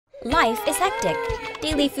Life is hectic.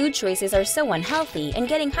 Daily food choices are so unhealthy, and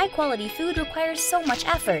getting high-quality food requires so much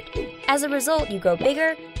effort. As a result, you grow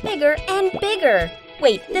bigger, bigger, and bigger!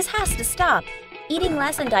 Wait, this has to stop! Eating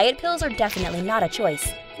less and diet pills are definitely not a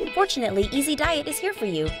choice. Fortunately, EZDiet is here for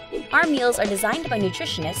you. Our meals are designed by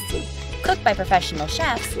nutritionists, cooked by professional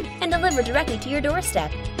chefs, and delivered directly to your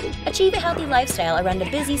doorstep. Achieve a healthy lifestyle around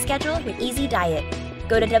a busy schedule with EZDiet.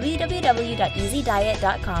 Go to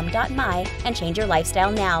www.ezdiet.com.my and change your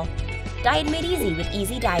lifestyle now. Diet made easy with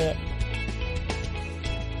EZDiet.